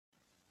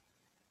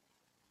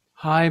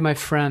Hi, my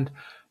friend.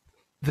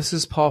 This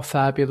is Paul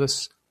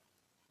Fabulous.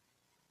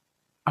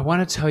 I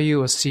want to tell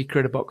you a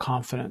secret about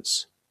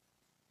confidence.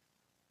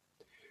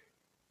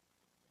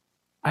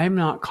 I am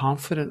not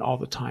confident all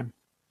the time.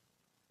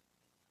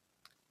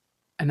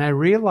 And I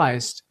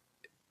realized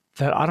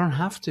that I don't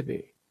have to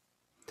be.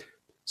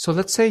 So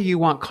let's say you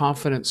want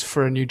confidence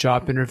for a new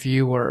job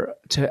interview or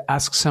to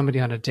ask somebody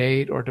on a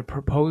date or to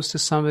propose to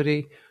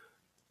somebody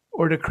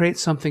or to create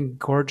something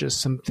gorgeous,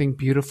 something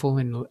beautiful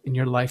in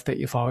your life that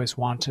you've always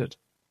wanted.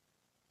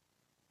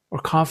 Or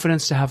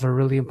confidence to have a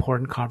really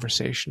important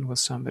conversation with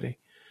somebody.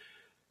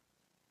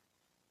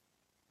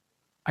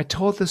 I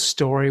told this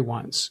story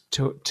once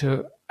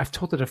I've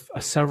told it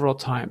several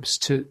times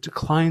to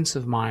clients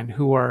of mine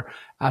who are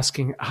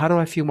asking, how do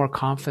I feel more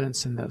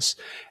confidence in this?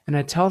 And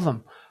I tell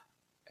them,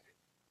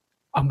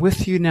 I'm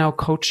with you now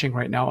coaching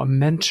right now. I'm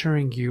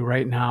mentoring you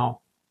right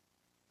now.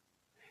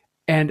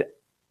 And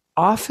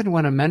often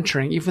when I'm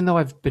mentoring, even though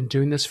I've been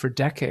doing this for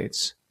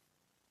decades,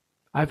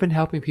 I've been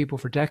helping people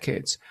for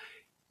decades,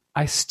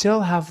 I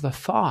still have the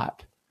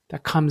thought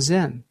that comes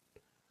in.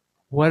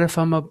 What if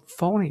I'm a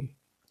phony?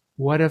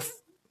 What if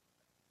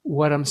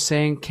what I'm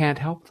saying can't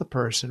help the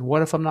person?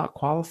 What if I'm not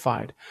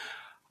qualified?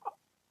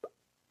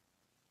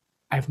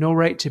 I have no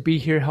right to be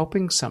here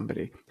helping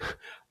somebody.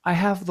 I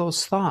have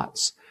those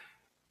thoughts.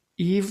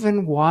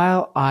 Even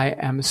while I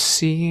am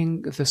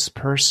seeing this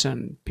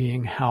person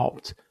being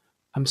helped,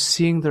 I'm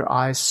seeing their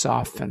eyes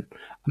soften.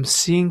 I'm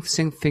seeing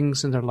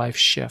things in their life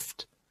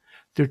shift.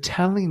 They're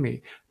telling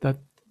me that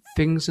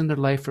things in their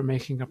life are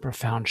making a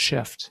profound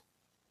shift.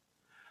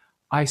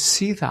 I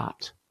see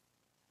that.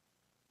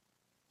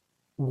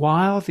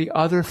 While the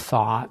other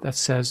thought that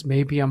says,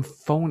 maybe I'm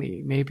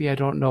phony, maybe I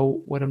don't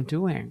know what I'm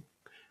doing,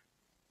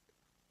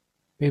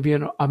 maybe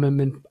I'm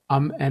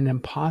an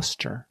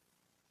imposter,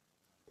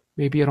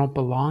 maybe I don't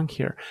belong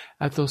here.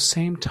 At those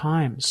same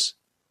times,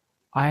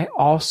 I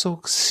also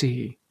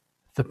see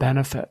the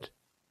benefit.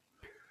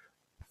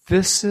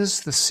 This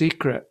is the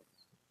secret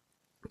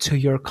to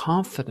your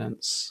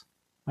confidence,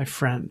 my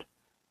friend.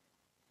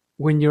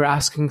 When you're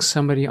asking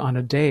somebody on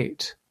a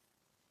date,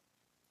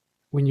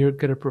 when you're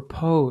going to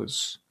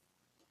propose,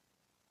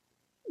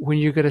 when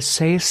you're going to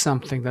say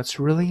something that's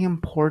really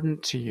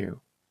important to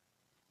you,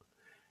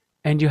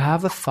 and you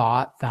have a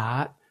thought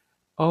that,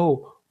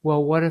 oh,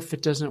 well, what if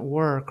it doesn't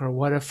work? Or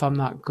what if I'm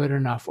not good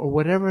enough? Or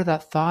whatever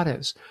that thought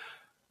is.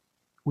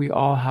 We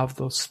all have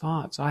those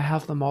thoughts. I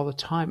have them all the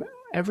time.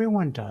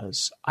 Everyone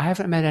does. I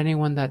haven't met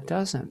anyone that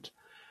doesn't.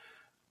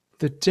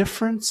 The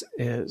difference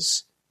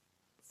is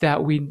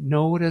that we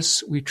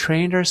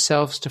trained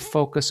ourselves to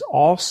focus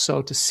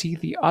also to see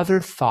the other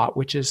thought,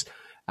 which is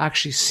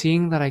actually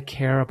seeing that I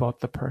care about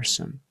the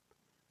person,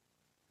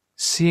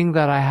 seeing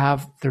that I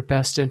have their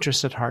best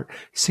interest at heart,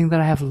 seeing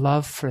that I have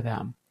love for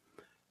them,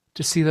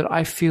 to see that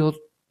I feel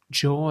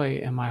joy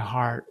in my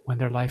heart when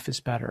their life is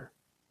better.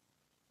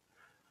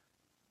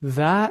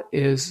 That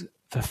is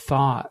the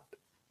thought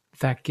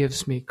that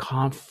gives me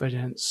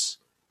confidence,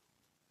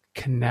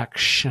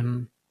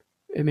 connection.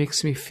 It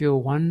makes me feel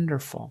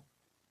wonderful.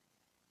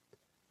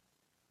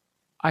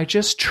 I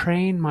just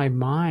train my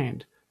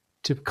mind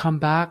to come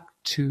back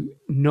to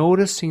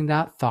noticing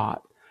that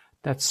thought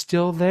that's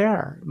still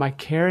there. My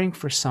caring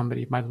for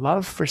somebody, my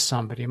love for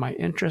somebody, my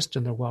interest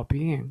in their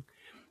well-being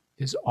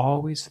is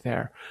always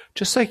there.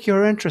 Just like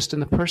your interest in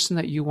the person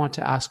that you want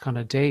to ask on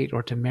a date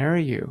or to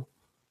marry you.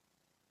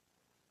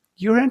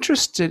 You're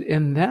interested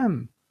in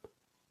them,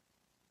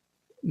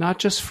 not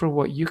just for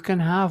what you can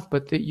have,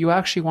 but that you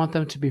actually want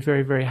them to be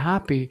very, very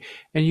happy.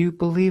 And you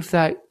believe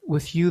that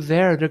with you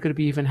there, they're going to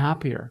be even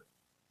happier,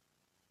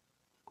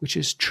 which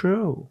is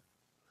true.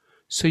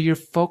 So you're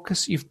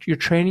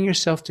training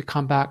yourself to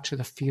come back to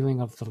the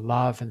feeling of the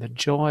love and the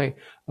joy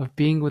of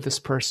being with this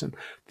person.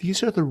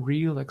 These are the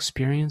real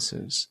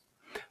experiences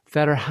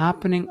that are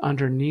happening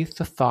underneath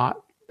the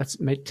thought that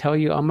may tell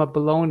you I'm a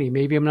baloney.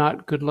 Maybe I'm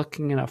not good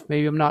looking enough.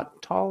 Maybe I'm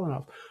not tall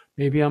enough.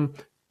 Maybe I'm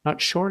not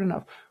short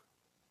enough.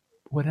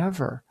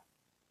 Whatever.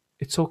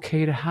 It's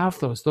okay to have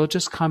those. They'll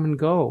just come and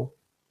go.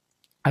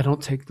 I don't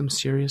take them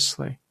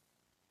seriously.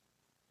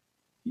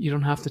 You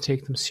don't have to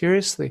take them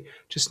seriously.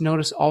 Just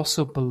notice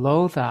also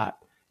below that,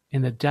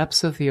 in the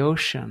depths of the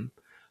ocean,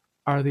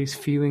 are these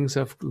feelings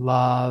of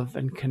love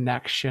and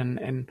connection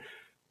and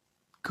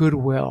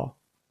goodwill.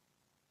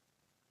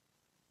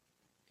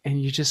 And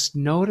you just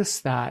notice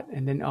that,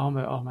 and then, oh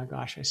my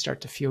gosh, I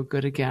start to feel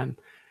good again.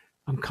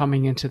 I'm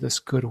coming into this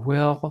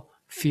goodwill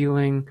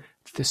feeling,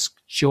 this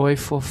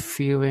joyful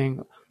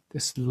feeling,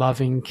 this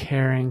loving,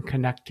 caring,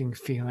 connecting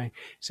feeling.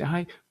 Say,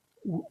 hi,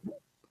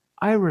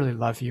 I really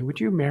love you. Would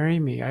you marry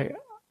me?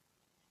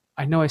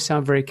 I know I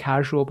sound very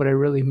casual, but I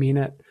really mean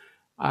it.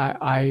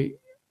 My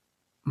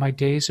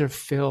days are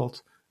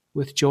filled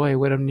with joy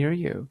when I'm near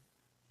you.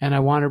 And I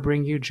want to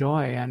bring you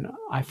joy, and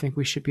I think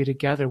we should be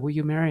together. Will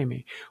you marry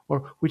me?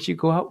 Or would you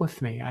go out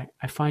with me?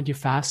 I find you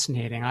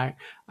fascinating. I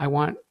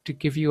want to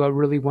give you a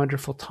really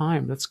wonderful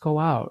time. Let's go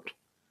out.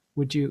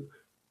 Would you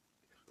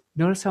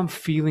notice how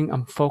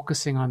I'm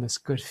focusing on this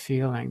good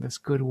feeling, this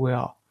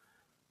goodwill.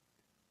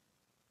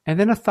 And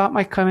then a thought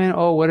might come in,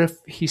 oh, what if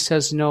he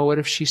says no? What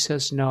if she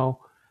says no?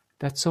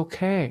 That's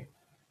okay.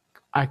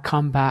 I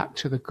come back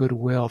to the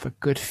goodwill, the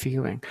good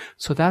feeling.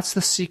 So that's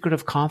the secret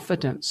of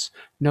confidence,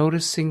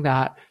 noticing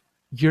that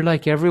you're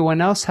like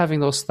everyone else having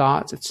those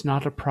thoughts. It's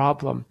not a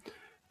problem.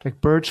 Like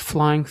birds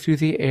flying through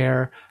the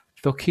air,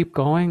 they'll keep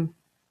going.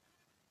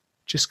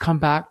 Just come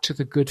back to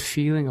the good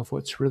feeling of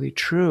what's really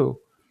true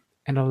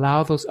and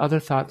allow those other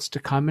thoughts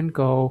to come and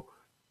go.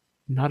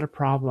 Not a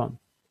problem.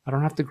 I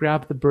don't have to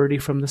grab the birdie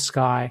from the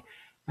sky.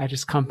 I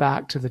just come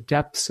back to the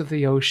depths of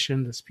the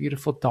ocean, this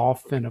beautiful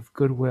dolphin of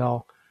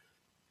goodwill,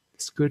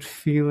 this good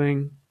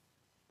feeling,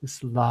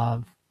 this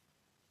love.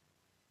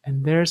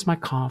 And there's my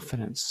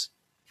confidence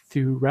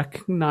through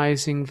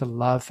recognizing the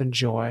love and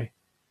joy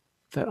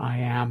that I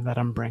am, that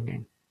I'm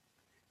bringing.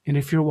 And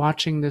if you're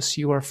watching this,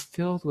 you are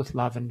filled with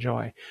love and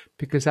joy,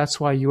 because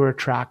that's why you were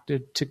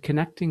attracted to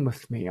connecting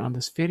with me on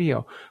this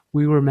video.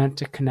 We were meant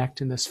to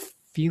connect in this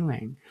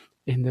feeling,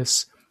 in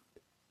this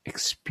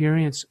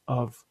experience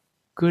of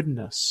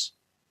goodness.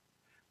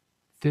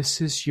 This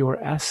is your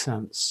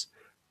essence.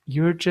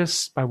 You're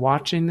just, by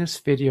watching this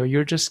video,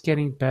 you're just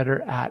getting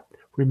better at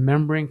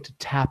remembering to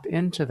tap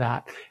into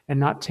that and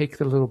not take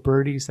the little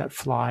birdies that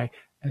fly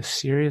as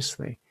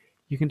seriously.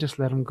 You can just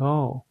let them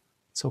go.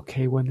 It's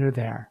okay when they're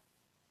there.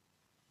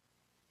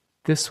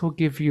 This will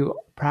give you,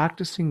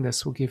 practicing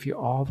this will give you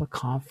all the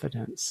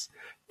confidence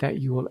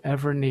that you will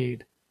ever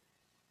need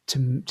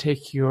to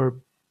take your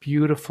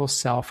beautiful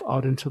self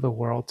out into the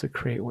world to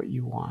create what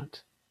you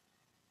want.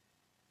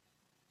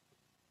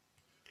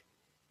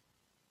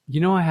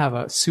 You know, I have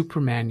a super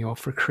manual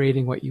for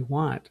creating what you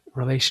want,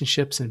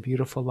 relationships and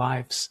beautiful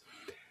lives.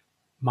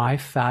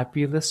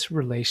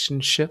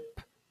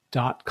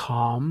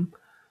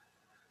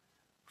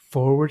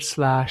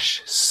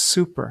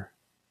 myfabulousrelationship.com/super,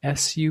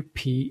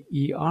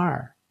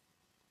 SUPER.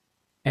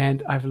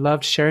 And I've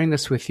loved sharing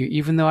this with you,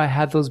 even though I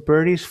had those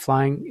birdies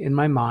flying in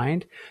my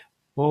mind.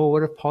 Oh,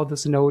 what if Paul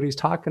doesn't know what he's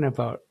talking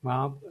about?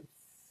 Well,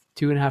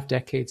 2.5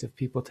 decades of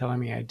people telling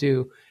me I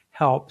do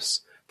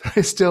helps, but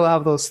I still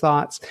have those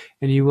thoughts,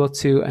 and you will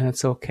too, and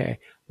it's okay.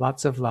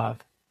 Lots of love.